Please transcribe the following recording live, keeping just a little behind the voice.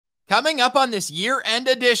Coming up on this year-end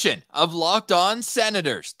edition of Locked On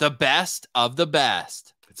Senators, the best of the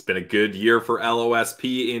best. It's been a good year for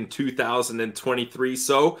LOSP in 2023,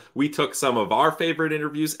 so we took some of our favorite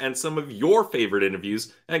interviews and some of your favorite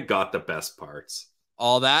interviews and got the best parts.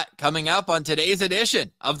 All that coming up on today's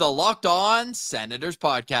edition of the Locked On Senators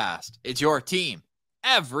podcast. It's your team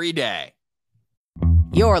every day.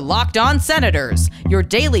 You're Locked On Senators, your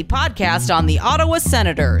daily podcast on the Ottawa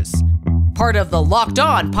Senators. Part of the Locked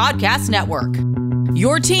On Podcast Network.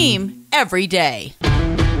 Your team every day.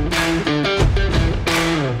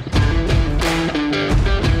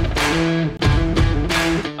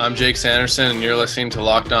 I'm Jake Sanderson, and you're listening to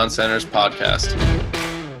Locked On Senators podcast.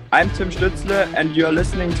 I'm Tim Stützle, and you're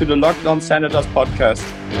listening to the Locked On Senators podcast.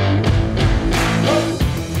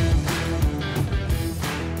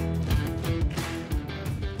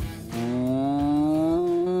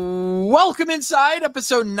 Welcome inside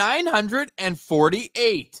episode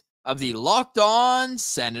 948 of the Locked On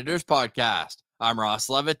Senators podcast. I'm Ross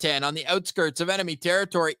Levitan on the outskirts of enemy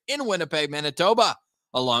territory in Winnipeg, Manitoba,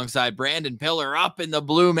 alongside Brandon Pillar up in the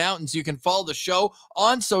Blue Mountains. You can follow the show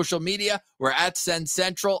on social media. We're at Sens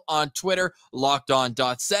Central on Twitter,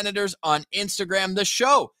 LockedOn.Senators on Instagram. The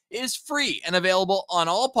show is free and available on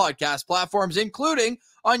all podcast platforms, including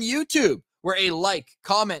on YouTube, where a like,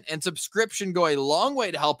 comment, and subscription go a long way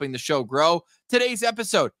to helping the show grow. Today's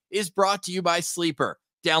episode is brought to you by Sleeper.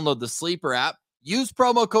 Download the Sleeper app, use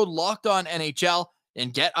promo code LOCKEDONNHL,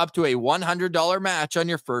 and get up to a $100 match on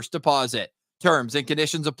your first deposit. Terms and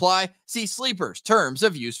conditions apply. See Sleeper's terms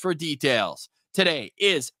of use for details. Today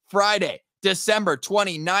is Friday, December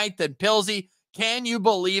 29th, and Pilsy, can you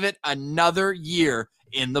believe it? Another year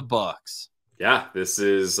in the books. Yeah, this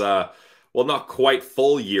is... well, not quite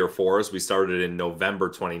full year for us. We started in November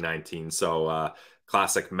 2019, so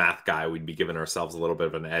classic math guy, we'd be giving ourselves a little bit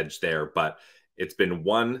of an edge there. But it's been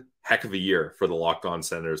one heck of a year for the Locked On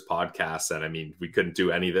Senators podcast, and I mean, we couldn't do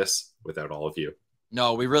any of this without all of you.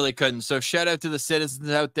 No, we really couldn't. So shout out to the citizens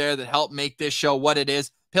out there that helped make this show what it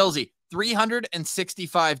is. Pilsy,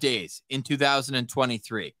 365 days in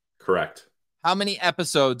 2023. Correct. How many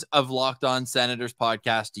episodes of Locked On Senators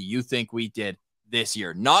podcast do you think we did this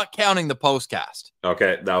year, not counting the postcast?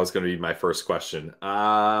 Okay, that was going to be my first question.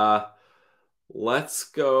 Let's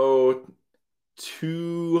go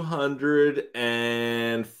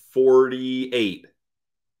 248.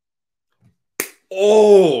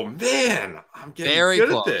 Oh man, I'm getting very good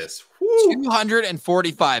close at this. Woo.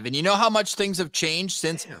 245. And you know how much things have changed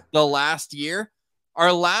since the last year?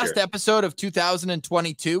 Our last episode of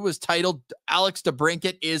 2022 was titled Alex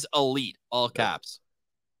DeBrincat is Elite, all caps.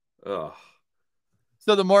 Ugh.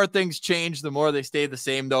 So the more things change, the more they stay the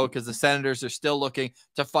same, though, because the Senators are still looking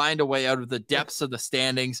to find a way out of the depths of the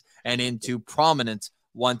standings and into prominence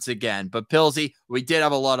once again. But Pilsy, we did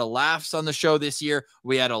have a lot of laughs on the show this year.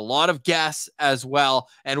 We had a lot of guests as well,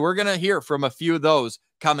 and we're going to hear from a few of those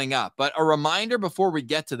coming up. But a reminder before we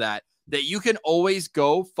get to that you can always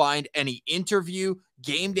go find any interview,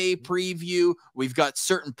 game day preview. We've got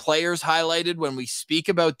certain players highlighted when we speak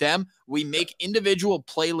about them. We make individual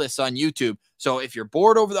playlists on YouTube. So if you're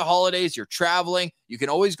bored over the holidays, you're traveling, you can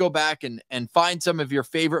always go back and find some of your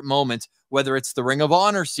favorite moments, whether it's the Ring of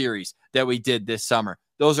Honor series that we did this summer.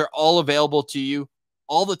 Those are all available to you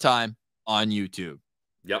all the time on YouTube.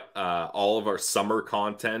 Yep. All of our summer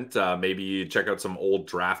content. Maybe you check out some old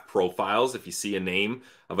draft profiles. If you see a name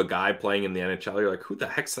of a guy playing in the NHL, you're like, who the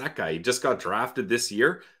heck's that guy? He just got drafted this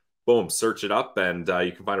year. Boom, search it up and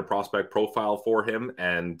you can find a prospect profile for him.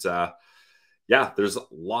 And yeah, there's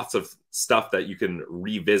lots of stuff that you can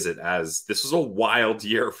revisit, as this was a wild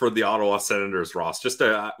year for the Ottawa Senators, Ross. Just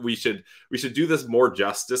we should do this more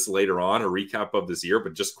justice later on, a recap of this year,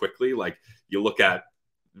 but just quickly, like you look at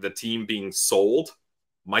the team being sold,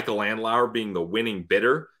 Michael Andlauer being the winning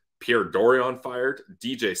bidder, Pierre Dorion fired,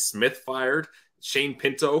 DJ Smith fired, Shane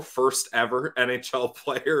Pinto, first ever NHL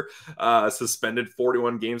player, suspended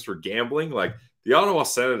 41 games for gambling. Like, the Ottawa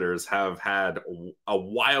Senators have had a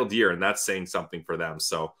wild year, and that's saying something for them.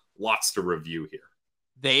 So lots to review here.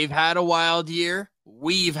 They've had a wild year.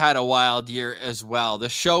 We've had a wild year as well. The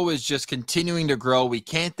show is just continuing to grow. We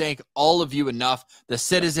can't thank all of you enough. The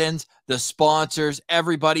citizens, the sponsors,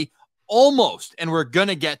 everybody. Almost, and we're going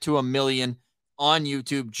to get to 1 million on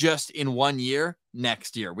YouTube just in 1 year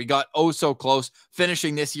next year. We got so close,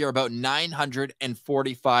 finishing this year about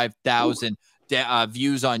 945,000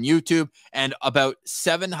 views on YouTube and about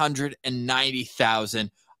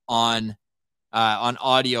 790,000 on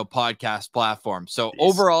audio podcast platforms. So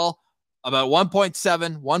overall, about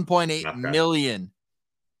 1.7, 1.8 million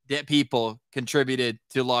people contributed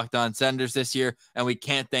to Locked On Senators this year, and we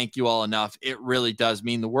can't thank you all enough. It really does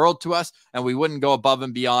mean the world to us, and we wouldn't go above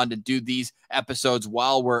and beyond and do these episodes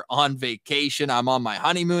while we're on vacation. I'm on my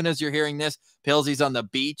honeymoon as you're hearing this. Pilsy's on the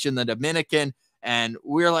beach in the Dominican, and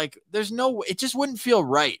we're like, it just wouldn't feel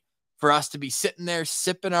right for us to be sitting there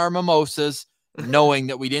sipping our mimosas, knowing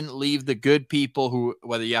that we didn't leave the good people who,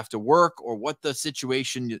 whether you have to work or what the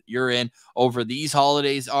situation you're in over these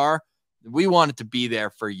holidays are, we wanted to be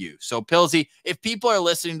there for you. So Pilsy, if people are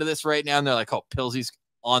listening to this right now and they're like, oh, Pilsy's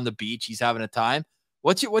on the beach, he's having a time,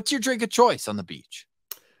 what's your drink of choice on the beach?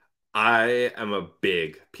 I am a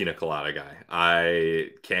big pina colada guy.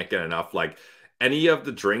 I can't get enough. Like any of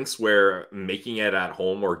the drinks where making it at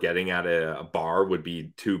home or getting at a bar would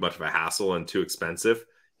be too much of a hassle and too expensive,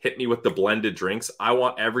 hit me with the blended drinks. I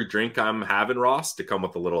want every drink I'm having, Ross, to come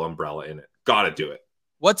with a little umbrella in it. Gotta do it.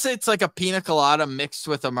 It's like a pina colada mixed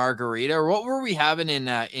with a margarita? Or what were we having in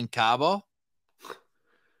Cabo?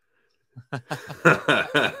 I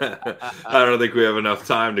don't think we have enough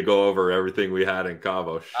time to go over everything we had in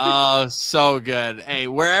Cabo. Oh, so good. Hey,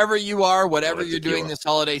 wherever you are, whatever you're doing this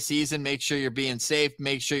holiday season, make sure you're being safe,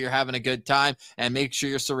 make sure you're having a good time, and make sure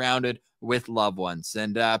you're surrounded with loved ones.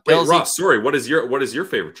 And wait, Ross, sorry, what is your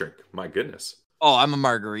favorite drink? My goodness. Oh, I'm a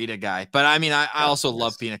margarita guy, but I mean, I also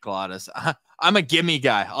love pina coladas. I'm a gimme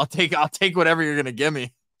guy. I'll take whatever you're gonna give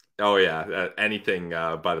me. Oh yeah, anything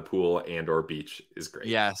by the pool and or beach is great.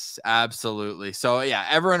 Yes, absolutely. So yeah,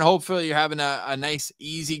 everyone, hopefully you're having a nice,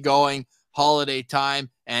 easygoing holiday time.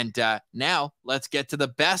 And now let's get to the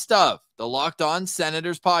best of the Locked On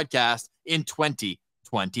Senators podcast in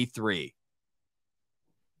 2023.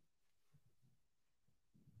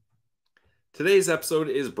 Today's episode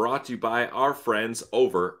is brought to you by our friends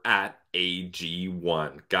over at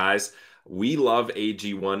AG1. Guys, we love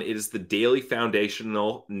AG1. It is the daily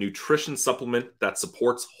foundational nutrition supplement that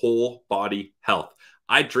supports whole body health.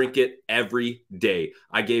 I drink it every day.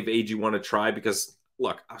 I gave AG1 a try because,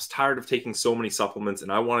 look, I was tired of taking so many supplements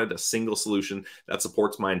and I wanted a single solution that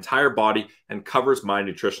supports my entire body and covers my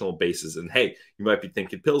nutritional bases. And hey, you might be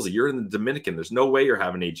thinking, Pilsy, you're in the Dominican. There's no way you're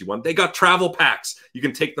having AG1. They got travel packs. You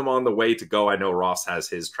can take them on the way to go. I know Ross has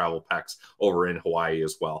his travel packs over in Hawaii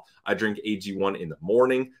as well. I drink AG1 in the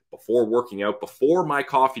morning, before working out, before my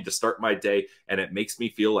coffee to start my day, and it makes me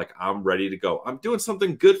feel like I'm ready to go. I'm doing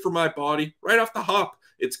something good for my body right off the hop.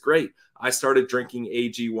 It's great. I started drinking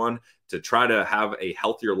AG1 to try to have a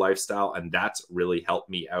healthier lifestyle, and that's really helped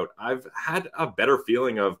me out. I've had a better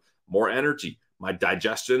feeling of more energy, my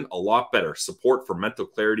digestion a lot better, support for mental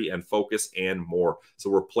clarity and focus, and more.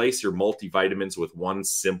 So replace your multivitamins with one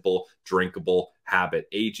simple drinkable habit.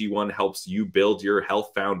 AG1 helps you build your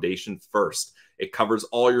health foundation first. It covers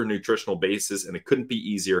all your nutritional bases, and it couldn't be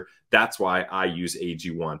easier. That's why I use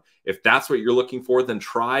AG1. If that's what you're looking for, then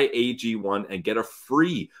try AG1 and get a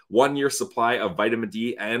free 1-year supply of vitamin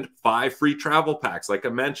D and 5 free travel packs, like I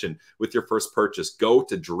mentioned, with your first purchase. Go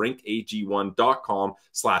to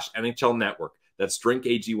drinkag1.com/NHL Network. That's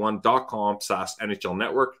drinkag1.com/NHL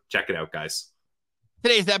Network. Check it out, guys.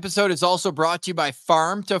 Today's episode is also brought to you by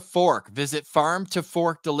Farm to Fork. Visit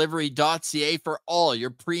farmtoforkdelivery.ca for all your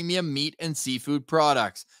premium meat and seafood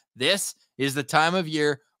products. This is the time of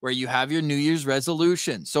year where you have your New Year's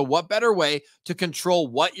resolution. So what better way to control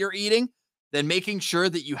what you're eating than making sure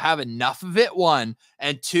that you have enough of it, one,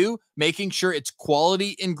 and two, making sure it's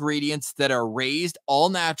quality ingredients that are raised, all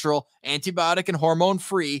natural, antibiotic and hormone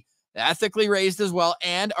free, ethically raised as well,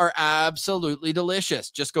 and are absolutely delicious.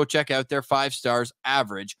 Just go check out their 5 stars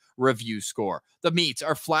average review score. The meats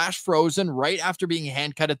are flash frozen right after being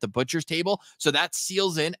hand cut at the butcher's table, so that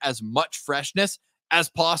seals in as much freshness as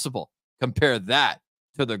possible. Compare that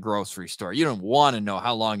to the grocery store. You don't want to know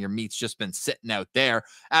how long your meat's just been sitting out there.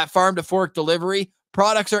 At Farm to Fork Delivery,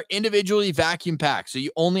 products are individually vacuum packed, so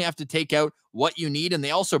you only have to take out what you need, and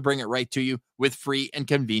they also bring it right to you with free and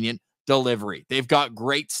convenient delivery. They've got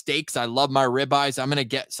great steaks. I love my ribeyes. I'm going to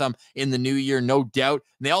get some in the new year, no doubt.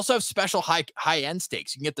 And they also have special high-end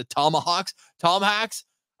steaks. You can get the tomahawks. Tomahawks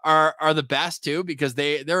are the best too, because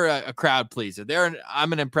they're a crowd pleaser. I'm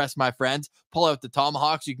going to impress my friends. Pull out the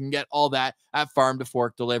tomahawks. You can get all that at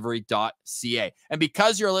farmtoforkdelivery.ca. And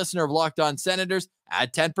because you're a listener of Locked On Senators,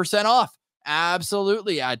 add 10% off.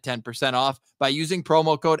 Absolutely add 10% off by using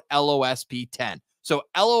promo code LOSP10. So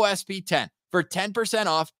LOSP10 for 10%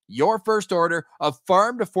 off your first order of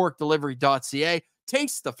farmtoforkdelivery.ca.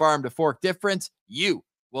 Taste the Farm to Fork difference. You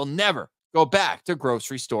will never go back to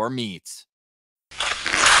grocery store meats.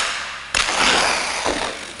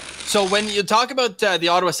 So when you talk about the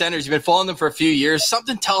Ottawa Senators, you've been following them for a few years.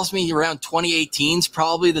 Something tells me around 2018 is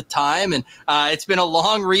probably the time, and it's been a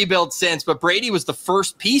long rebuild since. But Brady was the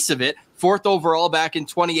first piece of it, 4th overall back in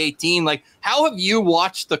 2018. Like, how have you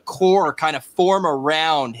watched the core kind of form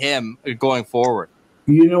around him going forward?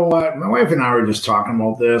 You know what? My wife and I were just talking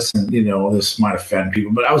about this, and, this might offend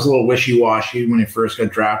people, but I was a little wishy-washy when he first got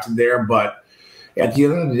drafted there. But at the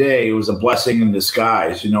end of the day, it was a blessing in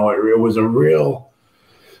disguise. It was a real,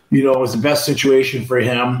 it was the best situation for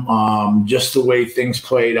him, just the way things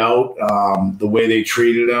played out, the way they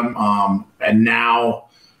treated him. And now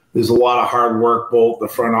there's a lot of hard work, both the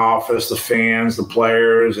front office, the fans, the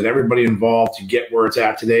players, and everybody involved to get where it's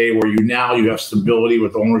at today, where you have stability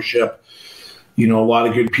with ownership. A lot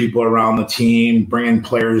of good people around the team, bringing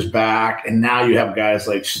players back. And now you have guys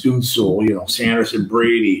like Stützle, Sanderson,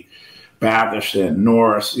 Brady, Batherson,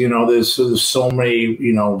 Norris. There's so many,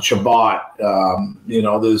 Chabot.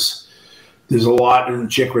 There's a lot in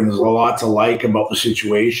Chikrin. There's a lot to like about the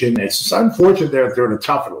situation. It's unfortunate they're in a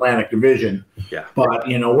tough Atlantic division. Yeah. But,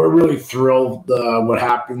 we're really thrilled what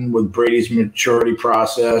happened with Brady's maturity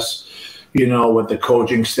process. With the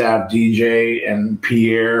coaching staff, DJ and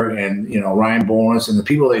Pierre and, Ryan Bowness and the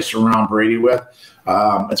people they surround Brady with.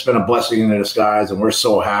 It's been a blessing in disguise, and we're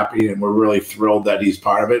so happy, and we're really thrilled that he's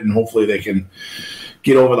part of it. And hopefully they can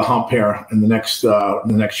get over the hump here in the next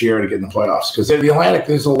year to get in the playoffs. Because in the Atlantic,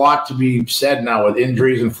 there's a lot to be said now with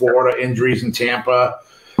injuries in Florida, injuries in Tampa.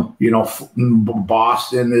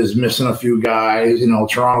 Boston is missing a few guys.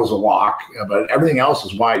 Toronto's a lock, but everything else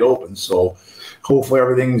is wide open. So hopefully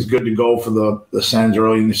everything's good to go for the Sens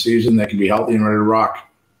early in the season. They can be healthy and ready to rock.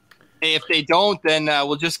 Hey, if they don't, then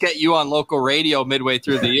we'll just get you on local radio midway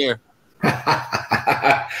through the year.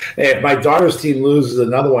 Hey, if my daughter's team loses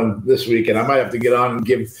another one this weekend, I might have to get on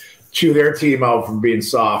and chew their team out for being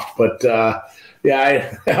soft. But, I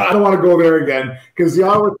don't want to go there again because the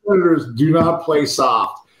Ottawa Senators do not play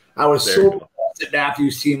soft. I was so impressed at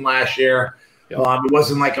Matthew's team last year. Yep. It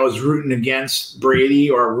wasn't like I was rooting against Brady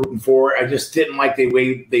or rooting for it. I just didn't like the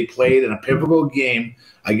way they played in a pivotal game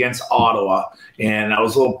against Ottawa, and I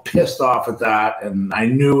was a little pissed off at that. And I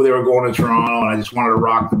knew they were going to Toronto, and I just wanted to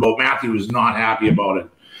rock the boat. Matthew was not happy about it.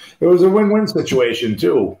 It was a win-win situation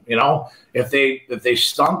too. If they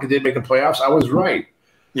stunk and didn't make the playoffs, I was right.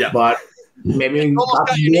 Yeah, but maybe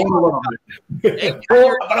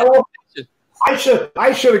I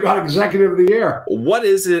should have got executive of the year. What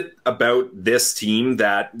is it about this team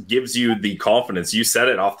that gives you the confidence? You said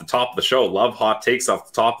it off the top of the show. Love hot takes off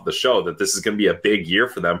the top of the show that this is going to be a big year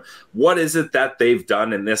for them. What is it that they've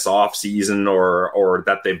done in this offseason or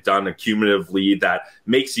that they've done accumulatively that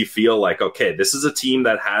makes you feel like, okay, this is a team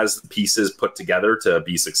that has pieces put together to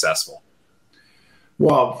be successful?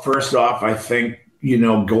 Well, first off, I think,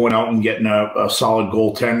 going out and getting a solid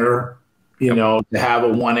goaltender, to have a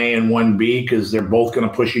 1A and 1B, because they're both going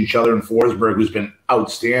to push each other. And Forsberg, who's been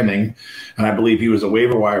outstanding, and I believe he was a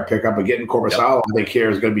waiver wire pickup, but getting Korpisalo, I think here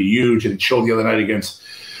is going to be huge. And it showed the other night against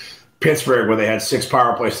Pittsburgh where they had 6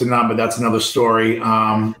 power plays to none, but that's another story.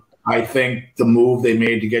 I think the move they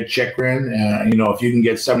made to get Chikrin, if you can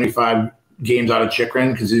get 75 games out of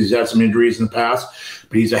Chikrin, because he's had some injuries in the past,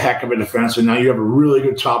 but he's a heck of a defenseman. Now you have a really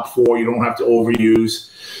good top 4. You don't have to overuse.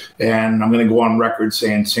 And I'm going to go on record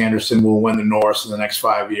saying Sanderson will win the Norris in the next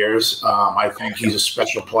 5 years. I think he's a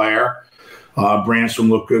special player. Branstrom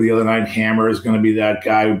looked good the other night. Hammer is going to be that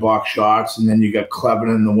guy who blocks shots. And then you got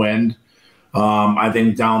Clevin in the wind. I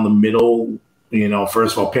think down the middle,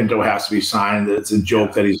 first of all, Pinto has to be signed. It's a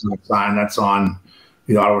joke that he's not signed. That's on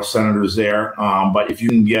the Ottawa Senators there. But if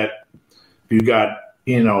you got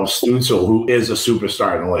Stützle, who is a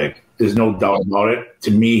superstar in the league. There's no doubt about it. To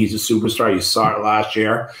me, he's a superstar. You saw it last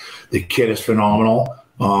year. The kid is phenomenal.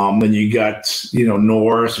 Then you got,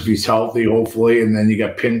 Norris, if he's healthy, hopefully. And then you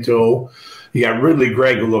got Pinto. You got Ridley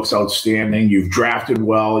Gregg, who looks outstanding. You've drafted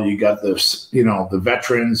well. You got the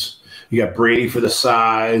veterans. You got Brady for the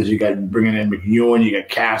size. You got bringing in McEwen. You got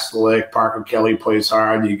Kastelik. Parker Kelly plays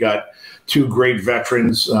hard. You got 2 great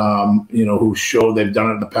veterans, who showed they've done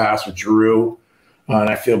it in the past with Giroux. And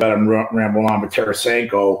I feel bad I'm rambling on, but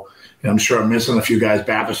Tarasenko, I'm sure I'm missing a few guys.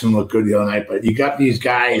 Batherson looked good the other night, but you got these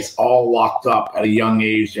guys all locked up at a young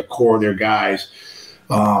age, the core of their guys.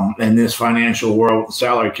 In this financial world,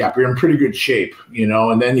 salary cap, you're in pretty good shape,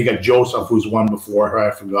 And then you got Joseph, who's won before, I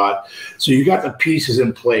forgot. So you got the pieces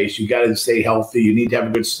in place. You got to stay healthy. You need to have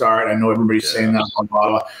a good start. I know everybody's saying that on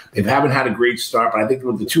Ottawa. They haven't had a great start, but I think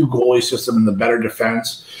with the 2 goalie system and the better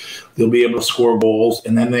defense, they'll be able to score goals.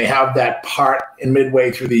 And then they have that part in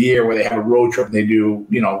midway through the year where they have a road trip and they do,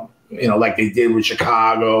 like they did with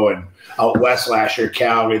Chicago and out west last year,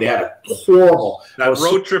 Calgary. They had a horrible. That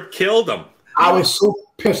road trip killed them. I was so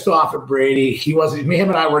pissed off at Brady. Him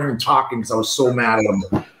and I weren't even talking because I was so mad at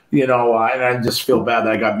him. And I just feel bad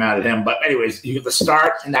that I got mad at him. But anyways, you get the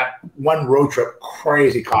start, and that one road trip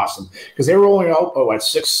crazy cost them because they were only out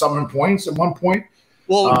 6-7 points at one point.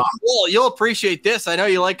 Well, you'll appreciate this. I know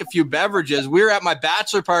you like a few beverages. We were at my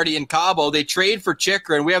bachelor party in Cabo. They trade for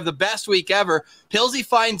Chicker, and we have the best week ever. Pilsy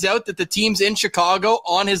finds out that the team's in Chicago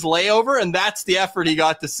on his layover, and that's the effort he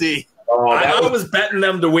got to see. I was betting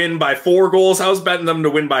them to win by 4 goals. I was betting them to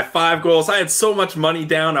win by 5 goals. I had so much money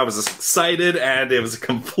down. I was excited, and it was a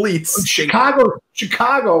complete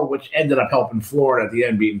Chicago, which ended up helping Florida at the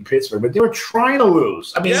end, beating Pittsburgh, but they were trying to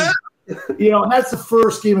lose. I mean, and that's the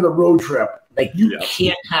first game of the road trip. Like, you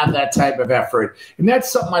can't have that type of effort. And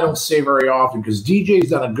that's something I don't say very often because DJ's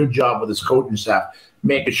done a good job with his coaching staff,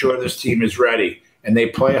 making sure this team is ready. And they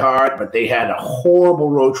play hard, but they had a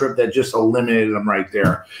horrible road trip that just eliminated them right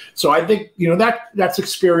there. So I think, that's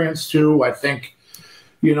experience too. I think,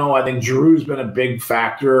 Giroux's been a big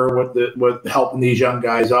factor with helping these young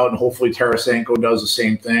guys out, and hopefully Tarasenko does the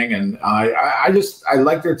same thing. And I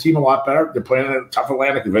like their team a lot better. They're playing in a tough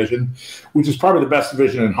Atlantic division, which is probably the best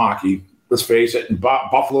division in hockey. Let's face it. And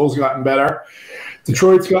Buffalo's gotten better.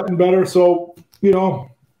 Detroit's gotten better. So,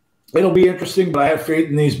 it'll be interesting, but I have faith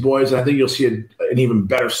in these boys. I think you'll see an even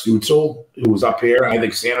better Stützle, who was up here. I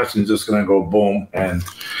think Sanderson's just going to go boom. And,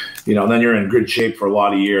 then you're in good shape for a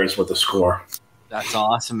lot of years with the score. That's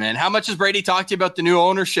awesome, man. How much has Brady talked to you about the new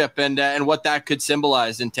ownership and what that could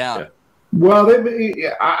symbolize in town? Yeah. Well,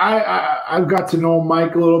 I've got to know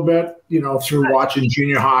Mike a little bit, through watching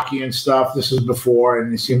junior hockey and stuff. This is before, and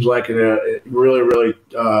he seems like a really, really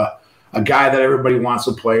a guy that everybody wants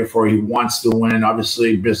to play for. He wants to win,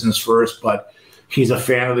 obviously business first, but he's a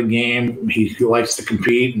fan of the game. He likes to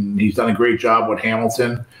compete, and he's done a great job with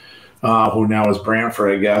Hamilton, who now is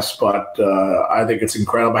Brantford, I guess. But I think it's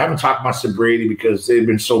incredible. I haven't talked much to Brady because they've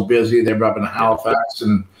been so busy. They've up in Halifax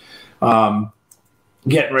and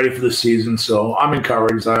getting ready for the season. So I'm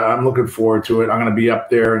encouraged. I'm looking forward to it. I'm going to be up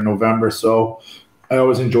there in November, so I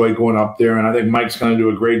always enjoy going up there. And I think Mike's going to do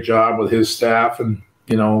a great job with his staff and,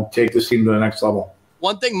 take this team to the next level.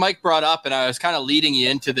 One thing Mike brought up, and I was kind of leading you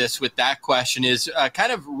into this with that question, is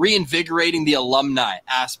kind of reinvigorating the alumni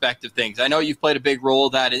aspect of things. I know you've played a big role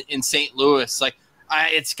of that in St. Louis.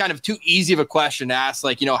 It's kind of too easy of a question to ask,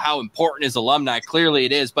 how important is alumni? Clearly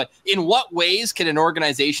it is. But in what ways can an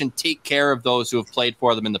organization take care of those who have played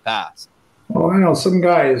for them in the past? Well, I know some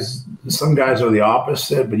guys are the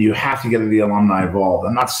opposite, but you have to get the alumni involved.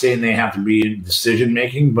 I'm not saying they have to be in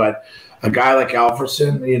decision-making, but a guy like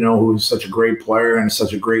Alfredson, who's such a great player and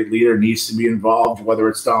such a great leader, needs to be involved, whether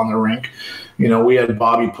it's down the rink. We had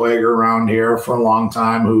Bobby Plager around here for a long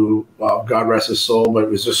time who, God rest his soul, but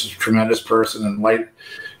was just a tremendous person and one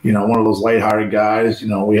of those lighthearted guys.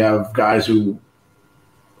 We have guys who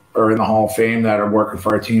are in the Hall of Fame that are working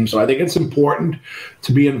for our team. So I think it's important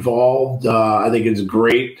to be involved. I think it's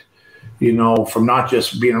great, from not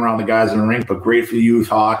just being around the guys in the rink, but great for youth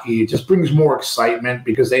hockey. It just brings more excitement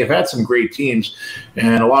because they've had some great teams,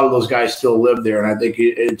 and a lot of those guys still live there. And I think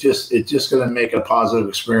it's just going to make a positive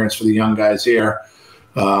experience for the young guys here,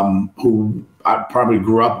 who I probably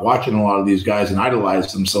grew up watching a lot of these guys and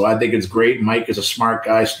idolized them. So I think it's great. Mike is a smart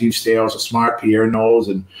guy. Steve Stale's a smart. Pierre Knowles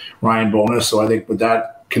and Ryan Bonus. So I think with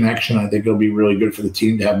that connection, I think it'll be really good for the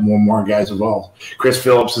team to have more and more guys involved. Chris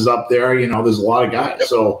Phillips is up there. There's a lot of guys.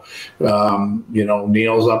 So,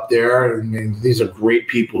 Neil's up there. I mean, these are great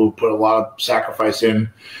people who put a lot of sacrifice in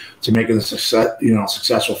to making a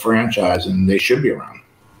successful franchise, and they should be around.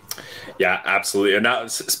 Yeah, absolutely. And now,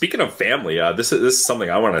 speaking of family, this is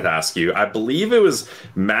something I wanted to ask you. I believe it was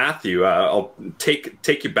Matthew. I'll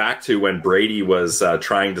take you back to when Brady was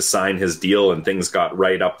trying to sign his deal, and things got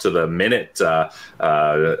right up to the minute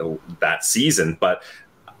that season. But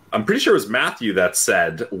I'm pretty sure it was Matthew that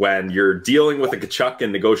said, when you're dealing with a Tkachuk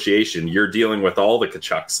in negotiation, you're dealing with all the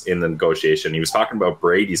Tkachuks in the negotiation. He was talking about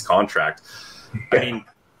Brady's contract. I mean,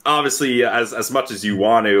 obviously, as much as you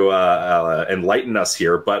want to enlighten us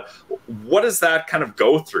here, but what does that kind of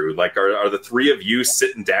go through? Are the three of you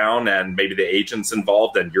sitting down, and maybe the agent's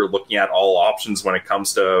involved, and you're looking at all options when it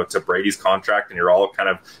comes to Brady's contract, and you're all kind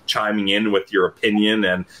of chiming in with your opinion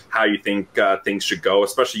and how you think things should go?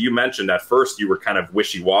 Especially, you mentioned at first you were kind of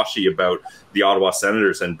wishy-washy about the Ottawa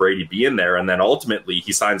Senators and Brady being there, and then ultimately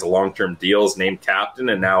he signs a long-term deal, is named captain,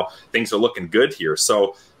 and now things are looking good here.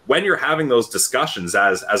 So when you're having those discussions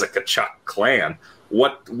as a Tkachuk clan,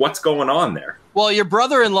 what's going on there? Well, your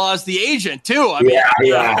brother-in-law is the agent too. I mean,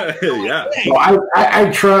 yeah. Yeah. So I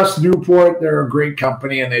trust Newport. They're a great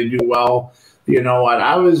company and they do well. You know what?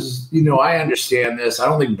 I understand this. I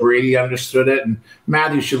don't think Brady understood it, and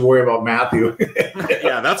Matthew should worry about Matthew.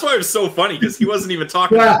 Yeah, that's why it was so funny because he wasn't even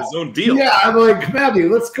talking about his own deal. Yeah, I'm like,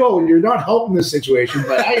 Matthew, let's go. You're not helping this situation,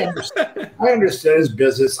 but I understand. I understand his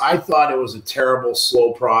business. I thought it was a terrible,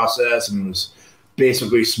 slow process, and it was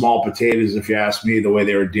basically small potatoes, if you ask me, the way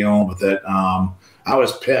they were dealing with it. I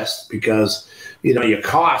was pissed because, your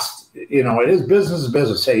cost, it is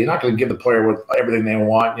business. Hey, you're not going to give the player with everything they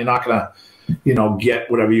want. You're not going to,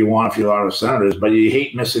 get whatever you want if you're Ottawa Senators, but you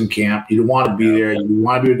hate missing camp. You want to be there. You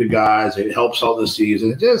want to be with the guys. It helps out the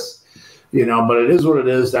season. It just, but it is what it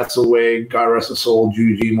is. That's the way, God rest his soul,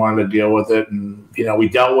 Eugene wanted to deal with it. And, we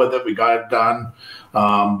dealt with it. We got it done.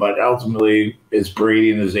 But ultimately, it's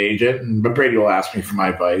Brady and his agent. But Brady will ask me for my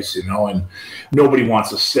advice, and nobody wants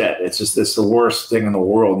to sit. It's the worst thing in the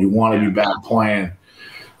world. You want to be back playing.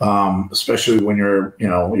 Especially when you're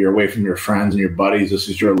away from your friends and your buddies. This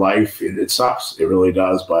is your life. It sucks. It really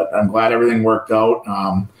does. But I'm glad everything worked out.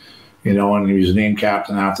 And he was named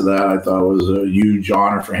captain after that. I thought it was a huge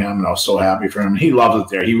honor for him, and I was so happy for him. He loves it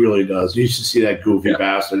there. He really does. You should see that goofy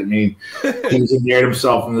bastard. I mean, he's endeared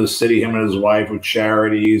himself in the city, him and his wife, with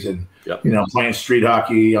charities and playing street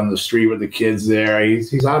hockey on the street with the kids there.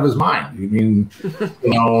 He's out of his mind. I mean, but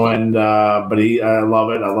I love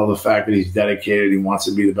it. I love the fact that he's dedicated. He wants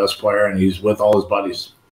to be the best player, and he's with all his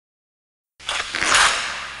buddies.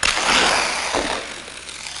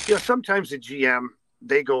 Sometimes the GM,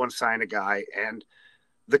 they go and sign a guy, and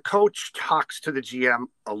the coach talks to the GM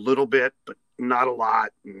a little bit, but not a lot,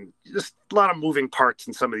 and just a lot of moving parts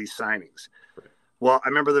in some of these signings. Well, I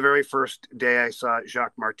remember the very first day I saw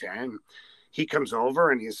Jacques Martin. He comes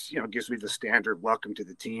over and he's, gives me the standard welcome to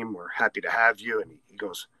the team. We're happy to have you. And he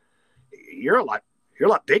goes, you're a lot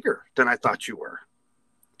bigger than I thought you were.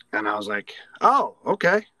 And I was like, oh,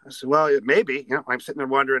 okay. I said, well, maybe. I'm sitting there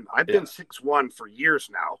wondering. I've been 6'1" for years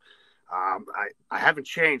now. I haven't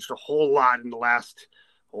changed a whole lot in the last,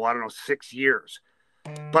 6 years.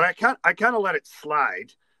 But I kind of let it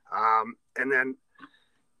slide. And then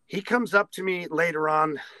he comes up to me later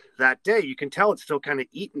on that day. You can tell it's still kind of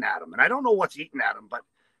eating at him. And I don't know what's eating at him, but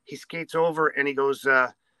he skates over and he goes,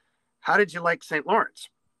 how did you like St. Lawrence?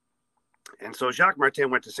 And so Jacques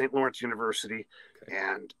Martin went to St. Lawrence University,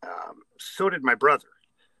 and so did my brother.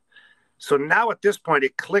 So now at this point,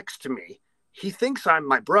 it clicks to me. He thinks I'm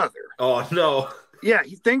my brother. Oh, no. Yeah,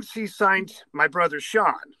 he thinks he signed my brother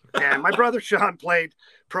Sean. And my brother Sean played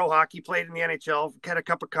pro hockey, played in the NHL, had a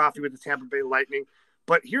cup of coffee with the Tampa Bay Lightning.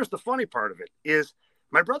 But here's the funny part of it is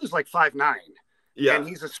my brother's like 5'9". Yeah. And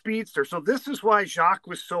he's a speedster. So this is why Jacques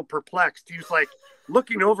was so perplexed. He was like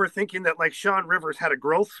looking over thinking that like Sean Rivers had a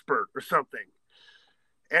growth spurt or something.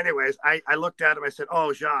 Anyways, I looked at him. I said,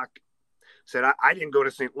 oh, Jacques. I said, I didn't go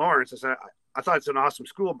to St. Lawrence. I said, I thought it's an awesome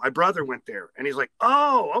school. My brother went there. And he's like,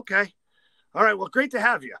 oh, okay. All right. Well, great to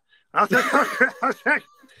have you. I was like,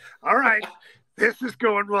 all right. This is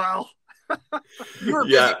going well. You were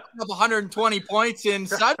busy up 120 points in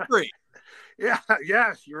Sudbury.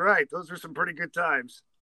 Yes, you're right. Those are some pretty good times.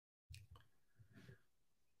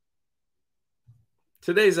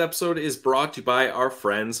 Today's episode is brought to you by our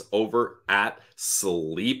friends over at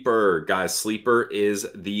Sleeper. Guys, Sleeper is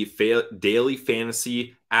the daily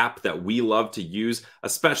fantasy app that we love to use,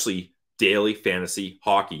 especially daily fantasy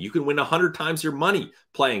hockey. You can win 100 times your money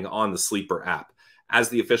playing on the Sleeper app. As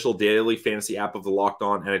the official daily fantasy app of the Locked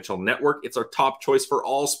On NHL Network, it's our top choice for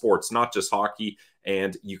all sports, not just hockey.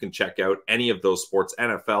 And you can check out any of those sports,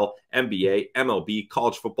 NFL, NBA, MLB,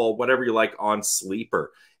 college football, whatever you like on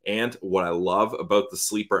Sleeper. And what I love about the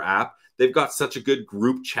Sleeper app, they've got such a good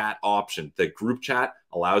group chat option. The group chat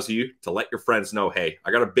allows you to let your friends know, hey,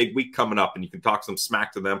 I got a big week coming up, and you can talk some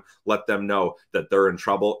smack to them, let them know that they're in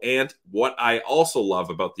trouble. And what I also love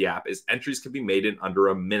about the app is entries can be made in under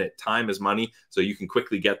a minute. Time is money, so you can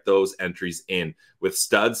quickly get those entries in. With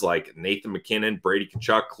studs like Nathan McKinnon, Brady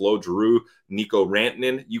Tkachuk, Claude Giroux, Nico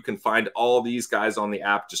Rantanen, you can find all these guys on the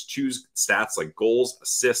app. Just choose stats like goals,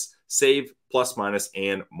 assists, save, plus minus,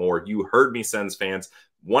 and more. You heard me, Sens fans.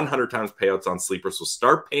 100 times payouts on Sleeper, so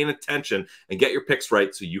start paying attention and get your picks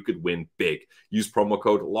right so you could win big. Use promo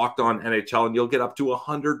code LOCKEDONNHL and you'll get up to a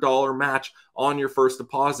 $100 match on your first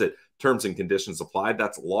deposit. Terms and conditions applied.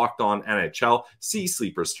 That's Locked On NHL. See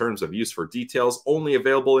Sleeper's terms of use for details. Only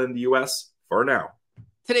available in the U.S. for now.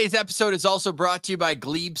 Today's episode is also brought to you by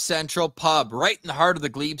GLEBE Central Pub, right in the heart of the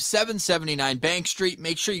Glebe, 779 Bank Street.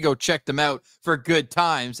 Make sure you go check them out for good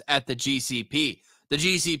times at the GCP. The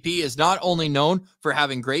GCP is not only known for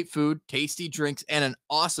having great food, tasty drinks, and an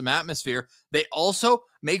awesome atmosphere, they also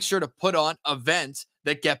make sure to put on events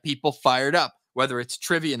that get people fired up, whether it's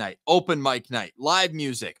trivia night, open mic night, live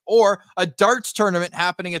music, or a darts tournament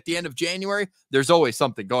happening at the end of January. There's always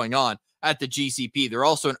something going on at the GCP. They're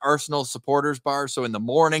also an Arsenal supporters bar, so in the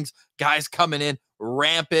mornings, guys coming in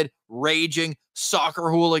rampant, raging,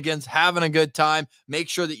 soccer hooligans, having a good time. Make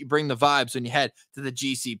sure that you bring the vibes when you head to the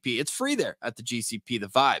GCP. It's free there at the GCP. The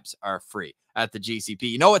vibes are free at the GCP.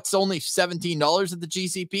 You know, it's only $17 at the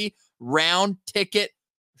GCP. Round ticket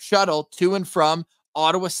shuttle to and from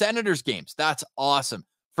Ottawa Senators games. That's awesome.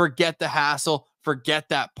 Forget the hassle. Forget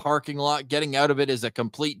that parking lot. Getting out of it is a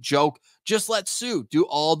complete joke. Just let Sue do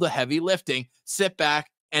all the heavy lifting. Sit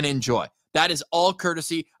back and enjoy. That is all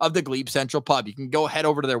courtesy of the Glebe Central Pub. You can go head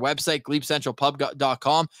over to their website,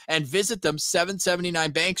 GlebeCentralPub.com, and visit them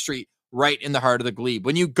 779 Bank Street, right in the heart of the Glebe.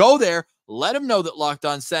 When you go there, let them know that Locked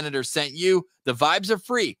On Senators sent you. The vibes are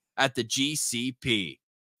free at the GCP.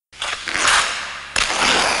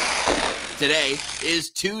 Today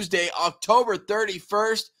is Tuesday, October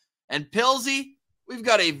 31st, and Pilsy, we've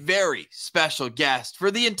got a very special guest for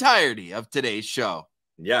the entirety of today's show.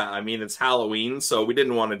 Yeah, I mean, it's Halloween, so we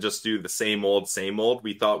didn't want to just do the same old, same old.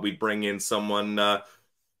 We thought we'd bring in someone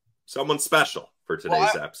special for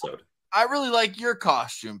today's episode. I really like your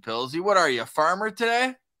costume, Pilsy. What are you, a farmer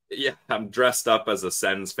today? Yeah, I'm dressed up as a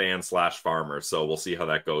Sens fan / farmer, so we'll see how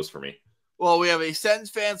that goes for me. Well, we have a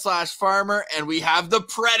Sens fan / farmer, and we have the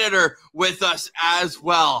Predator with us as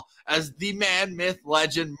well, as the man, myth,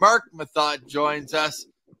 legend, Marc Methot joins us.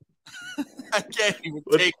 I can't even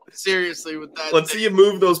take it seriously with that. Let's see you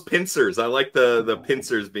move those pincers. I like the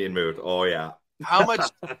pincers being moved. Oh, yeah.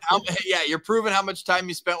 Yeah, you're proving how much time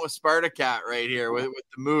you spent with Spartacat right here with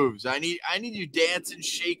the moves. I need you dancing,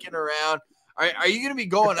 shaking around. Are you going to be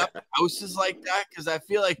going up houses like that? Because I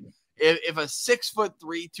feel like if a 6'3",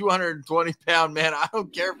 220-pound man, I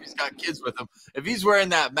don't care if he's got kids with him, if he's wearing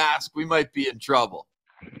that mask, we might be in trouble.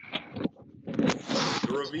 The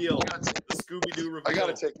reveal. The Scooby-Doo reveal. I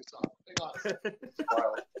got to take this off. Hang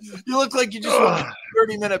on. You look like you just went a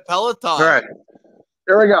 30-minute Peloton. All right.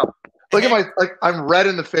 Here we go. Look at I'm red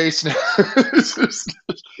in the face now.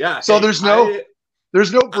 Yeah. So there's no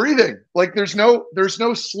breathing. Like there's no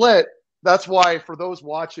slit. That's why for those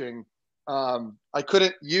watching, I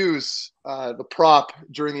couldn't use the prop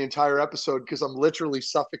during the entire episode because I'm literally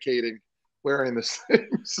suffocating wearing this thing.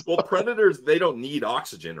 So. Well, predators, they don't need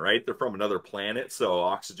oxygen, right? They're from another planet, so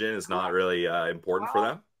oxygen is not really important for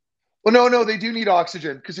them. Well, no, they do need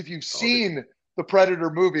oxygen because if you've seen the Predator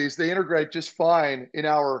movies, they integrate just fine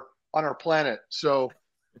on our planet. So,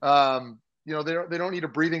 they don't need a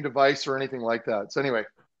breathing device or anything like that. So anyway,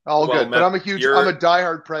 all good. But I'm a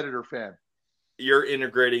diehard Predator fan. You're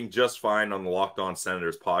integrating just fine on the Locked On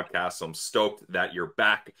Senators podcast. So I'm stoked that you're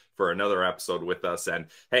back for another episode with us. And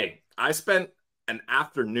hey, I spent an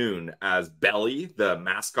afternoon as Belly, the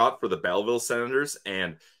mascot for the Belleville Senators,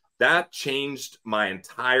 and that changed my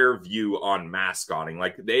entire view on mascotting.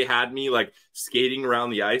 Like they had me like skating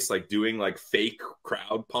around the ice, like doing like fake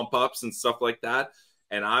crowd pump ups and stuff like that.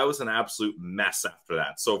 And I was an absolute mess after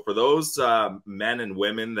that. So for those men and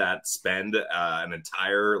women that spend an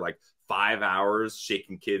entire 5 hours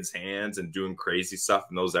shaking kids' hands and doing crazy stuff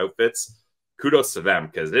in those outfits, kudos to them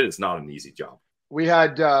because it is not an easy job. We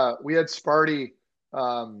had Sparty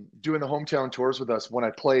doing the hometown tours with us when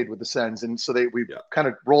I played with the Sens, and so we kind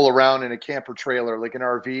of roll around in a camper trailer, like an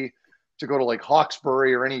RV, to go to like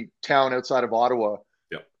Hawkesbury or any town outside of Ottawa.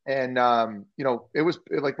 Yep. And it was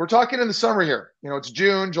like we're talking in the summer here. It's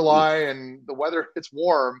June, July, and the weather it's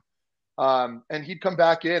warm. And he'd come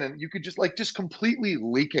back in, and you could just completely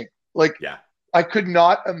leaking. I could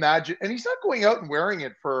not imagine. And he's not going out and wearing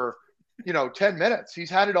it for 10 minutes. He's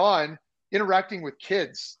had it on, interacting with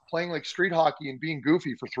kids, playing like street hockey and being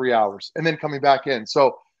goofy for 3 hours and then coming back in.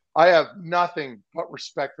 So I have nothing but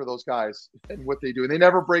respect for those guys and what they do. And they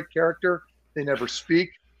never break character. They never speak.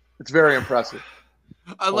 It's very impressive.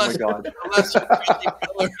 Unless you're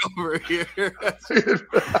Miller over here.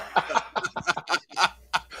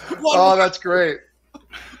 That's great.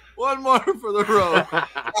 One more for the road.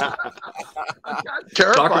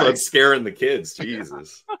 Talk about scaring the kids.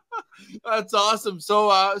 Jesus. That's awesome. So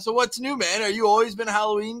what's new, man? Are you always been a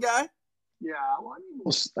Halloween guy? Yeah.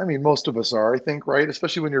 I mean, most of us are, I think, right?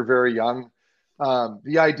 Especially when you're very young.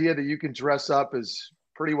 The idea that you can dress up as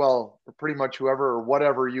pretty much whoever or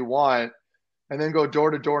whatever you want and then go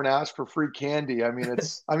door to door and ask for free candy. I mean,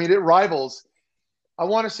 it rivals. I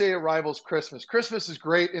want to say it rivals Christmas. Christmas is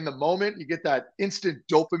great in the moment. You get that instant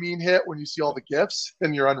dopamine hit when you see all the gifts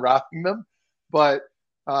and you're unwrapping them. But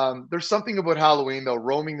There's something about Halloween though,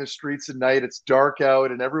 roaming the streets at night. It's dark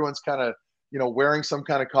out and everyone's kind of, wearing some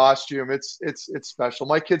kind of costume. It's special.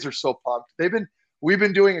 My kids are so pumped. We've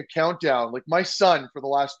been doing a countdown, like my son for the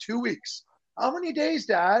last 2 weeks. How many days,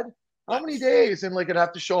 Dad? How many days? And like, I'd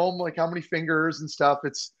have to show him like how many fingers and stuff.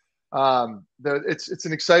 It's an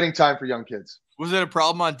exciting time for young kids. Was it a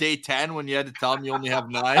problem on day 10 when you had to tell them you only have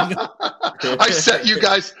 9? I set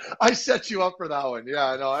you up for that one.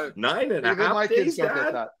 Yeah, no, 9.5 my days, kids don't Dad?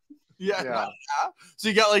 get that. Yeah. So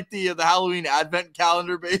you got like the Halloween advent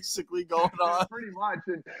calendar basically going on. Pretty much.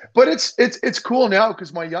 But it's cool now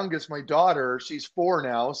because my youngest, my daughter, she's 4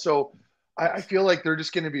 now. So I feel like they're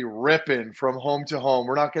just going to be ripping from home to home.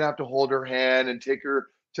 We're not going to have to hold her hand and take her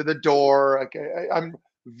to the door. I'm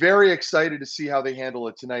very excited to see how they handle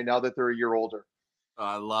it tonight now that they're a year older. Oh,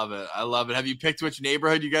 I love it. Have you picked which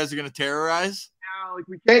neighborhood you guys are going to terrorize? No,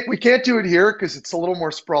 like we can't do it here because it's a little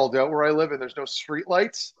more sprawled out where I live and there's no street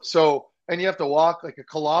lights. So, and you have to walk like a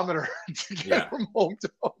kilometer to get from home to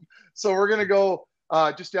home. So we're going to go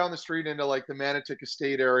just down the street into like the Methot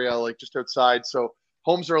estate area, like just outside. So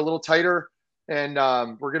homes are a little tighter and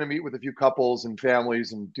we're going to meet with a few couples and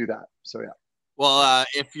families and do that. So, yeah. Well,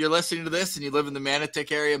 if you're listening to this and you live in the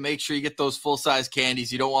Methot area, make sure you get those full-size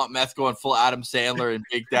candies. You don't want meth going full Adam Sandler and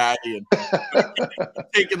Big Daddy and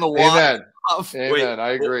taking the water. Amen. Off. Amen. Wait,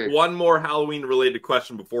 I agree. One more Halloween-related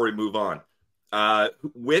question before we move on.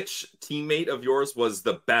 Which teammate of yours was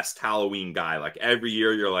the best Halloween guy? Like every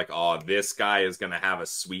year you're like, oh, this guy is going to have a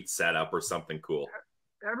sweet setup or something cool.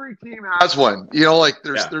 Every team has one. Like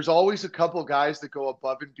there's always a couple guys that go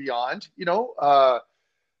above and beyond,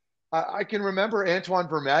 I can remember Antoine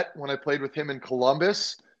Vermette when I played with him in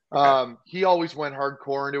Columbus. He always went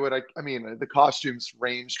hardcore into it. I mean, the costumes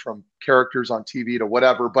ranged from characters on TV to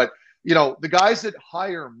whatever. But, the guys that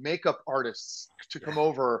hire makeup artists to come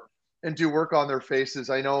over and do work on their faces.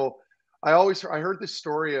 I know I heard this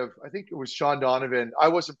story of, I think it was Sean Donovan. I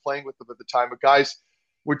wasn't playing with them at the time, but guys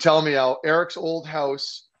would tell me how Eric's old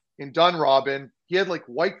house in Dunrobin, he had like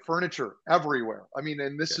white furniture everywhere. I mean,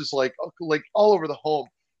 and this is like all over the home.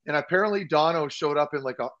 And apparently Dono showed up in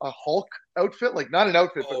like a Hulk outfit, like not an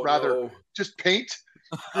outfit, but rather just paint,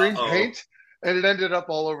 green paint. And it ended up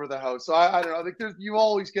all over the house. So I don't know. I think you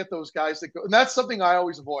always get those guys that go, and that's something I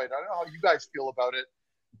always avoid. I don't know how you guys feel about it,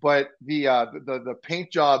 but the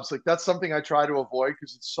paint jobs, like that's something I try to avoid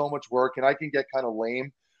because it's so much work and I can get kind of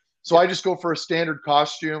lame. So I just go for a standard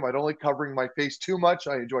costume. I don't like covering my face too much.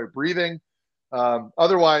 I enjoy breathing.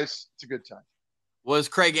 Otherwise, it's a good time. Was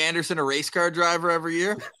Craig Anderson a race car driver every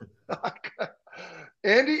year?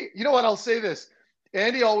 Andy, you know what? I'll say this.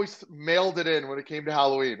 Andy always mailed it in when it came to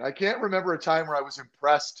Halloween. I can't remember a time where I was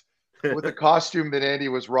impressed with the costume that Andy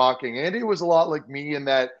was rocking. Andy was a lot like me in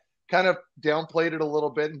that kind of downplayed it a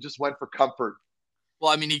little bit and just went for comfort.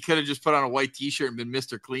 Well, I mean, he could have just put on a white T-shirt and been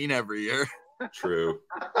Mr. Clean every year. True.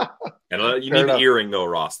 And you need the earring, though,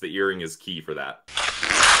 Ross. The earring is key for that.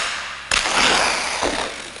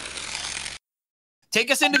 Take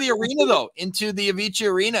us into the arena, though, into the Avicii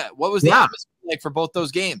Arena. What was the atmosphere like for both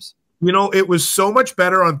those games? It was so much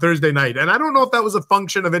better on Thursday night. And I don't know if that was a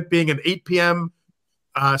function of it being an 8 p.m.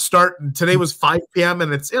 Start. Today was 5 p.m.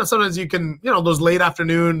 And it's, sometimes you can, those late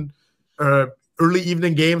afternoon, early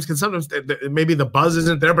evening games can sometimes, maybe the buzz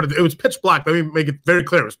isn't there, but it was pitch black. Let me make it very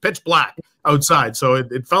clear. It was pitch black outside. So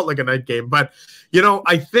it felt like a night game. But,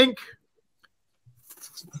 I think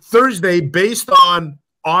Thursday, based on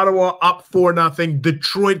Ottawa up 4-0,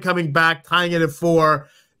 Detroit coming back, tying it at 4,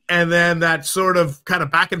 and then that sort of kind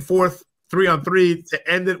of back and forth 3-on-3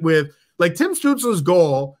 to end it with, like, Tim Stützle's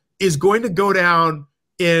goal is going to go down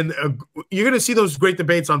in you're going to see those great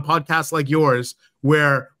debates on podcasts like yours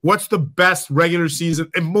where what's the best regular season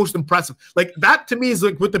and most impressive. Like that to me is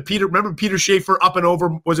like with the remember Peter Schaefer up and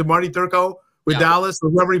over, was it Marty Turco with Dallas?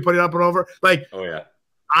 Whoever he put it up and over. Like, oh yeah,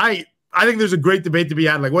 I think there's a great debate to be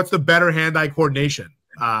had. Like, what's the better hand-eye coordination?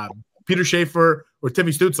 Peter Schaefer or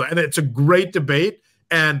Timmy Stützle? And it's a great debate.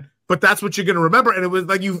 But that's what you're going to remember. And it was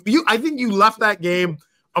like I think you left that game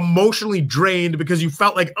emotionally drained because you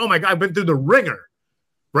felt like, oh my God, I've been through the ringer,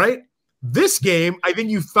 right? This game, I think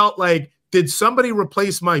you felt like, did somebody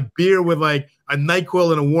replace my beer with like a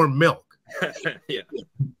NyQuil and a warm milk? Yeah.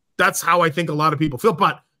 That's how I think a lot of people feel.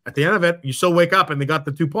 But at the end of it, you still wake up and they got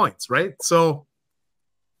the 2 points, right? So,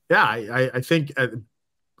 yeah, I think,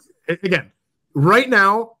 again, right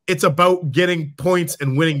now, it's about getting points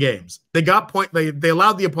and winning games. They got point. They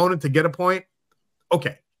allowed the opponent to get a point.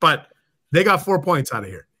 Okay, but they got 4 points out of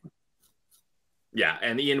here. Yeah,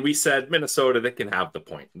 and Ian, we said Minnesota, they can have the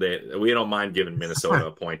point. We don't mind giving Minnesota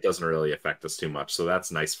a point. Doesn't really affect us too much. So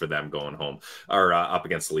that's nice for them going home or up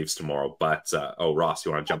against the Leafs tomorrow. But, Ross,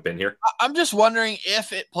 you want to jump in here? I'm just wondering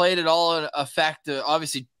if it played at all an effect.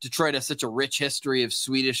 Obviously, Detroit has such a rich history of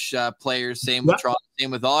Swedish players. Same with Toronto,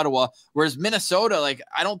 same with Ottawa. Whereas Minnesota, like,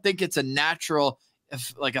 I don't think it's a natural –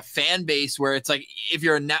 like a fan base where it's like if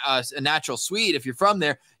you're a natural Swede, if you're from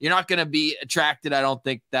there, you're not going to be attracted, I don't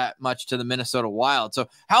think, that much to the Minnesota Wild. So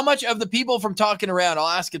how much of the people from talking around, I'll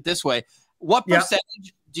ask it this way, what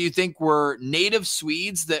percentage do you think were native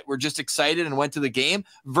Swedes that were just excited and went to the game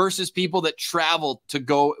versus people that traveled to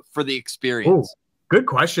go for the experience? Ooh, good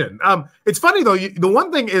question. It's funny though. The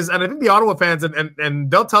one thing is, and I think the Ottawa fans, and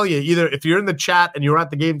they'll tell you either if you're in the chat and you're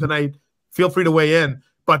at the game tonight, feel free to weigh in.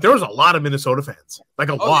 But there was a lot of Minnesota fans, like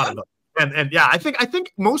a lot of them. And yeah, I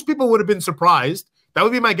think most people would have been surprised. That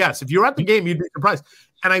would be my guess. If you're at the game, you'd be surprised.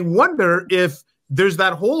 And I wonder if there's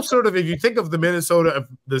that whole sort of, if you think of the Minnesota, of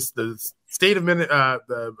the state of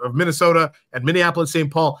Minnesota and Minneapolis, St.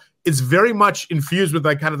 Paul, it's very much infused with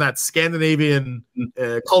like kind of that Scandinavian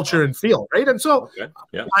culture and feel, right? And so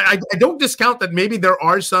I don't discount that maybe there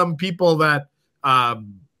are some people that,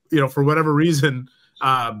 for whatever reason,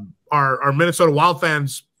 are Minnesota Wild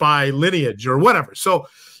fans by lineage or whatever. So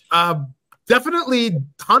definitely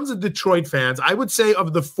tons of Detroit fans. I would say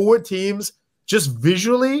of the four teams, just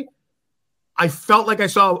visually, I felt like I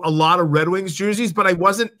saw a lot of Red Wings jerseys, but I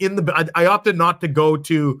wasn't in the – I opted not to go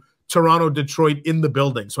to Toronto, Detroit in the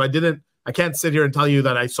building. So I can't sit here and tell you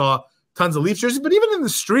that I saw tons of Leafs jerseys. But even in the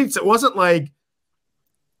streets, it wasn't like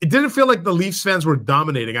 – it didn't feel like the Leafs fans were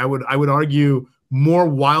dominating. I would argue more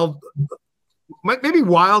Wild – maybe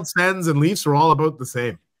Wild, Sens, and Leafs are all about the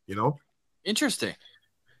same, Interesting.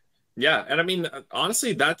 Yeah, and I mean,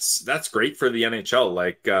 honestly, that's great for the NHL.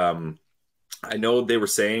 Like, I know they were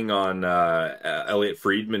saying on Elliot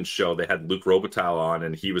Friedman's show, they had Luc Robitaille on,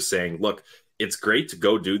 and he was saying, look, it's great to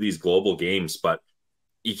go do these global games, but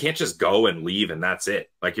you can't just go and leave and that's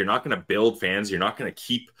it. Like, you're not going to build fans. You're not going to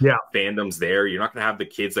keep fandoms there. You're not going to have the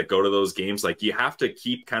kids that go to those games. Like, you have to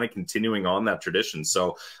keep kind of continuing on that tradition.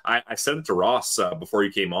 So I said it to Ross before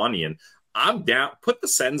you came on, Ian. I'm down. Put the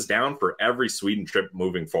Sens down for every Sweden trip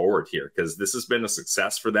moving forward here, because this has been a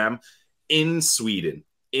success for them in Sweden.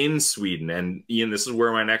 And Ian, this is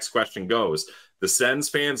where my next question goes. The Sens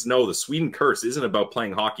fans know the Sweden curse isn't about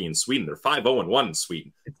playing hockey in Sweden. They're 5-0-1 in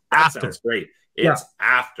Sweden. That sounds great. It's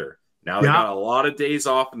after. Now they got a lot of days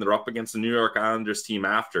off, and they're up against the New York Islanders team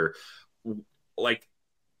after. Like,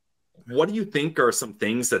 what do you think are some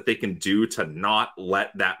things that they can do to not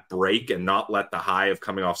let that break and not let the high of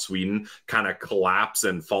coming off Sweden kind of collapse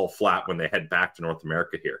and fall flat when they head back to North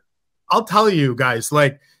America here? I'll tell you guys,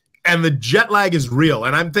 and the jet lag is real.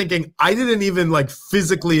 And I'm thinking I didn't even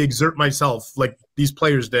physically exert myself like these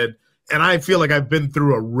players did. And I feel like I've been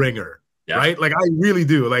through a ringer. Yeah. Right? Like, I really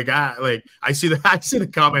do. I see the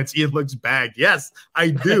comments. Ian looks bagged. Yes,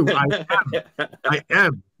 I do. I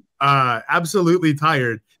am absolutely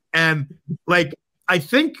tired. And I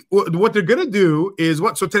think what they're gonna do is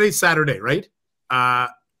so today's Saturday, right? I'm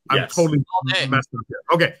totally messed up here.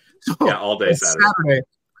 Okay, so all day Saturday.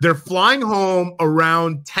 They're flying home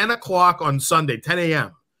around 10 o'clock on Sunday, 10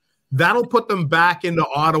 a.m. That'll put them back into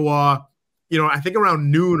Ottawa. I think around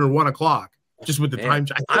noon or 1 o'clock. Just with the time.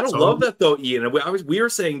 I don't love that though, Ian. We were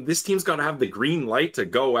saying this team's got to have the green light to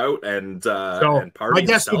go out and party. My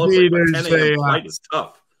guess would be there's flight is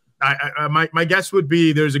tough. My guess would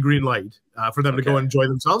be there's a green light for them to go and enjoy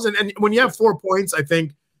themselves. And when you have 4 points, I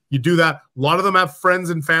think you do that. A lot of them have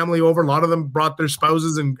friends and family over. A lot of them brought their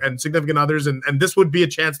spouses and significant others. And this would be a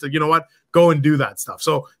chance to, go and do that stuff.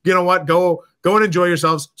 So, go and enjoy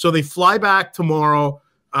yourselves. So they fly back tomorrow.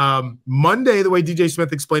 Monday, the way DJ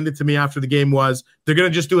Smith explained it to me after the game was they're going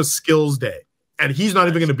to just do a skills day, and he's not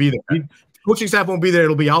even going to be there. Coaching staff won't be there.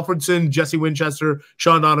 It'll be Alfredson, Jesse Winchester,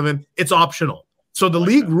 Sean Donovan. It's optional. So the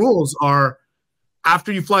league rules are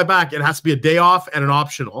after you fly back, it has to be a day off and an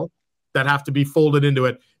optional that have to be folded into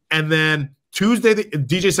it. And then Tuesday,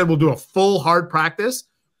 DJ said we'll do a full hard practice.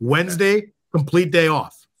 Wednesday, complete day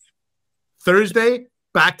off. Thursday,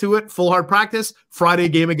 back to it, full hard practice. Friday,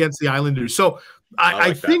 game against the Islanders. So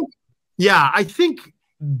I think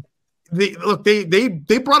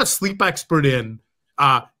they brought a sleep expert in.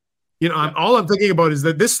 All I'm thinking about is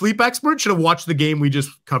that this sleep expert should have watched the game we just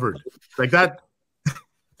covered. Like that,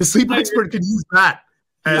 the sleep expert could use that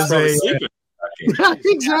as a.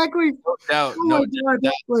 Exactly. No,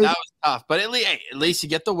 that was tough. But at least you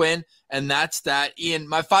get the win. And that's that. Ian,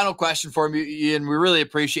 my final question for you, Ian, we really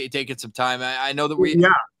appreciate you taking some time. I know that we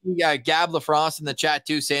Gab LaFrance in the chat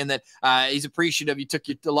too, saying that he's appreciative. You took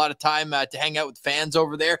a lot of time to hang out with fans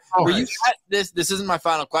over there. Were you at this? This isn't my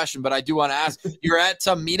final question, but I do want to ask. You're at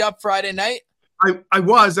some meetup Friday night? I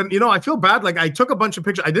was, and I feel bad. Like I took a bunch of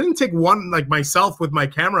pictures. I didn't take one like myself with my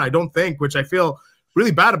camera, I don't think, which I feel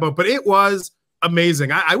really bad about, but it was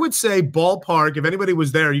amazing. I would say ballpark, if anybody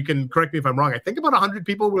was there, you can correct me if I'm wrong. I think about 100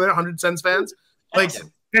 people were there, 100 Sens fans. Like,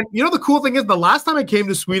 and the cool thing is the last time I came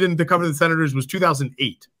to Sweden to cover the Senators was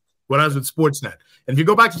 2008 when I was with Sportsnet. And if you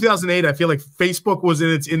go back to 2008, I feel like Facebook was in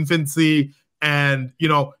its infancy, and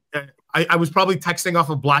I was probably texting off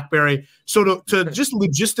of BlackBerry. So to just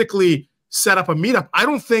logistically set up a meetup, I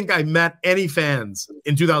don't think I met any fans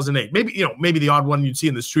in 2008. Maybe the odd one you'd see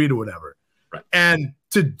in the street or whatever. Right. And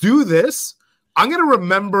to do this, I'm going to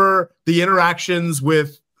remember the interactions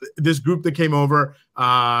with this group that came over,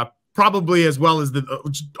 probably almost as well as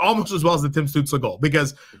the Tim Stützle goal,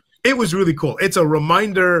 because it was really cool. It's a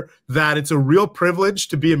reminder that it's a real privilege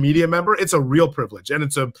to be a media member. It's a real privilege, and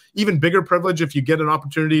it's a even bigger privilege if you get an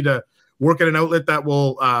opportunity to work at an outlet that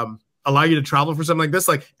will allow you to travel for something like this.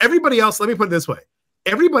 Like everybody else, let me put it this way: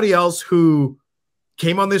 everybody else who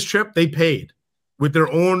came on this trip, they paid with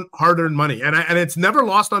their own hard-earned money. And it's never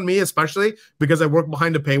lost on me, especially because I work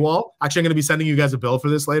behind a paywall. Actually, I'm going to be sending you guys a bill for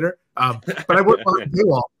this later. But I work behind a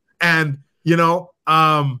paywall. And,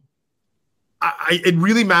 it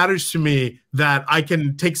really matters to me that I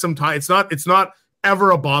can take some time. It's not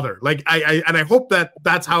ever a bother. Like, I hope that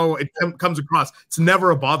that's how it comes across. It's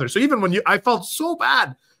never a bother. So even I felt so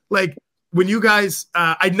bad. Like, when you guys,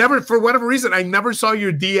 for whatever reason, I never saw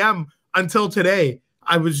your DM until today.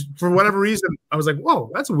 For whatever reason, I was like, whoa,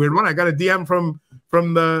 that's a weird one. I got a DM from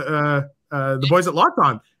the boys at Locked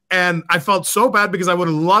On, and I felt so bad because I would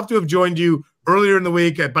have loved to have joined you earlier in the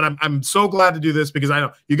week, but I'm so glad to do this because I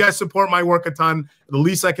know you guys support my work a ton. The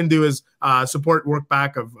least I can do is support work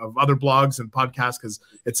back of other blogs and podcasts,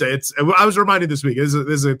 because I was reminded this week, this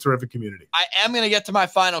is a terrific community. I am going to get to my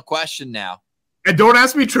final question now. And don't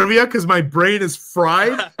ask me trivia because my brain is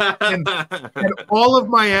fried. and all of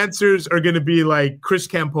my answers are going to be like Chris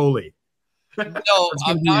Campoli. No,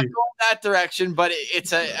 I'm not going that direction, but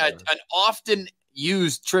it's an often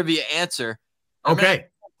used trivia answer. Okay.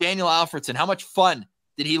 Daniel Alfredson, how much fun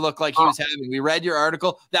did he look like he was having? We read your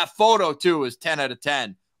article. That photo, too, was 10 out of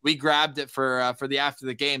 10. We grabbed it for the after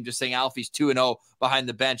the game, just saying Alfie's 2-0 behind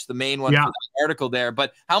the bench, the main one for the article there.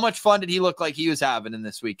 But how much fun did he look like he was having in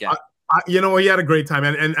this weekend? He had a great time,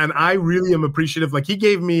 and I really am appreciative. Like, he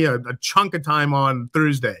gave me a chunk of time on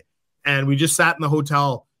Thursday, and we just sat in the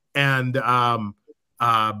hotel, and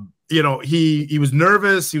he was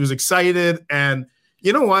nervous, he was excited, and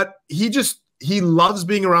you know what? He loves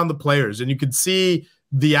being around the players, and you could see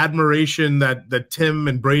the admiration that Tim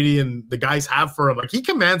and Brady and the guys have for him. Like, he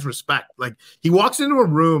commands respect. Like, he walks into a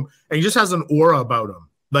room and he just has an aura about him,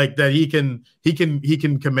 like that he can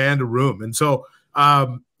command a room, and so.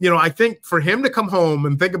 I think for him to come home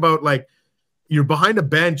and think about, like, you're behind a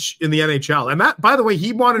bench in the NHL. And that, by the way,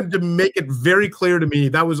 he wanted to make it very clear to me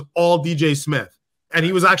that was all DJ Smith. And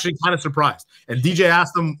he was actually kind of surprised. And DJ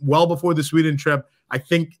asked him well before the Sweden trip, I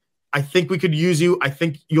think we could use you. I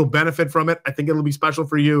think you'll benefit from it. I think it'll be special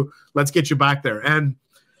for you. Let's get you back there. And,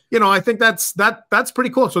 I think that's pretty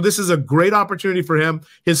cool. So this is a great opportunity for him.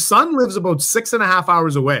 His son lives about 6.5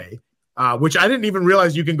 hours away. Which I didn't even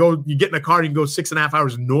realize you get in a car, you can go 6.5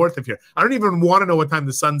 hours north of here. I don't even want to know what time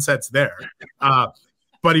the sun sets there.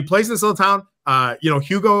 But he plays in this little town.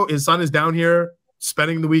 Hugo, his son, is down here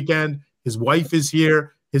spending the weekend. His wife is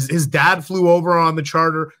here. His dad flew over on the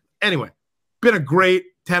charter. Anyway, been a great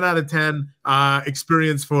 10 out of 10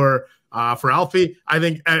 experience for Alfie. I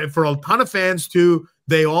think for a ton of fans too,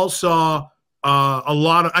 they all saw a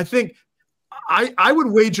lot of, I think, I would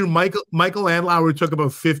wager Michael Andlauer took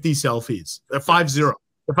about 50 selfies, 50,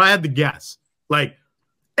 if I had to guess, like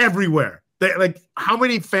everywhere. Like how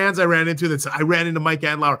many fans I ran into that I ran into Mike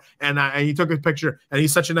Andlauer and he took a picture, and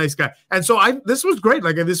he's such a nice guy. And so this was great.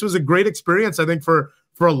 Like, this was a great experience, I think, for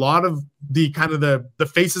a lot of the kind of the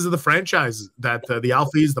faces of the franchise, that the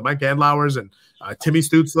Alfies, the Mike Andlauers, and Timmy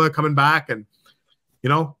Stützle coming back, and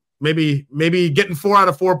maybe getting 4 out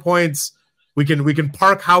of 4 points. We can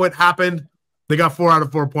park how it happened. They got 4 out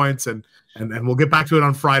of 4 points, and we'll get back to it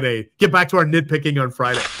on Friday. Get back to our nitpicking on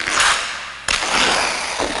Friday.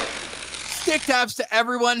 Stick taps to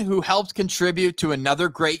everyone who helped contribute to another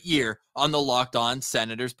great year on the Locked On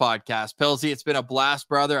Senators podcast. Pilsy, it's been a blast,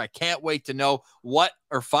 brother. I can't wait to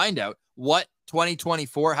find out what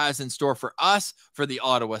 2024 has in store for us, for the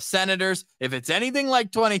Ottawa Senators. If it's anything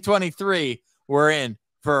like 2023, we're in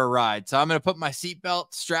for a ride. So I'm going to put my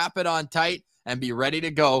seatbelt, strap it on tight, and be ready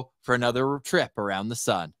to go for another trip around the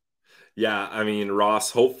sun. Yeah, I mean,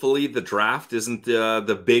 Ross, hopefully the draft isn't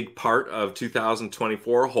the big part of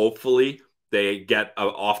 2024. Hopefully they get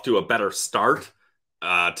off to a better start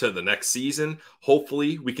to the next season.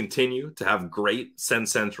 Hopefully we continue to have great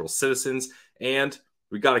Sens Central citizens, and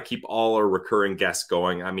we got to keep all our recurring guests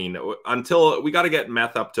going. I mean, until we got to get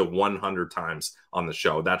Meth up to 100 times on the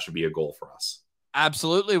show. That should be a goal for us.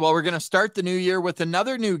 Absolutely. Well, we're going to start the new year with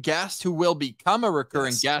another new guest who will become a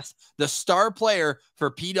recurring guest, the star player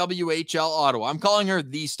for PWHL Ottawa. I'm calling her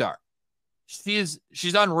the star. She's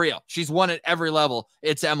unreal. She's won at every level.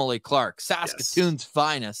 It's Emily Clark, Saskatoon's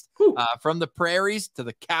finest. From the prairies to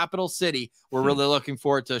the capital city. We're really looking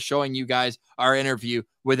forward to showing you guys our interview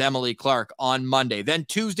with Emily Clark on Monday. Then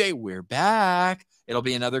Tuesday, we're back. It'll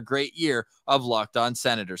be another great year of Locked On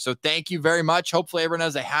Senators. So thank you very much. Hopefully everyone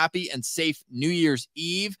has a happy and safe New Year's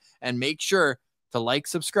Eve, and make sure to like,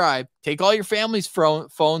 subscribe, take all your family's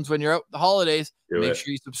phones when you're out the holidays. Make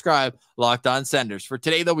sure you subscribe. Locked On Senators. For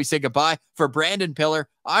today, though, we say goodbye. For Brandon Pillar,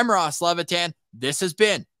 I'm Ross Levitan. This has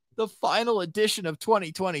been the final edition of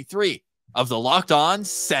 2023 of the Locked On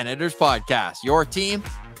Senators podcast. Your team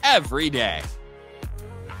every day.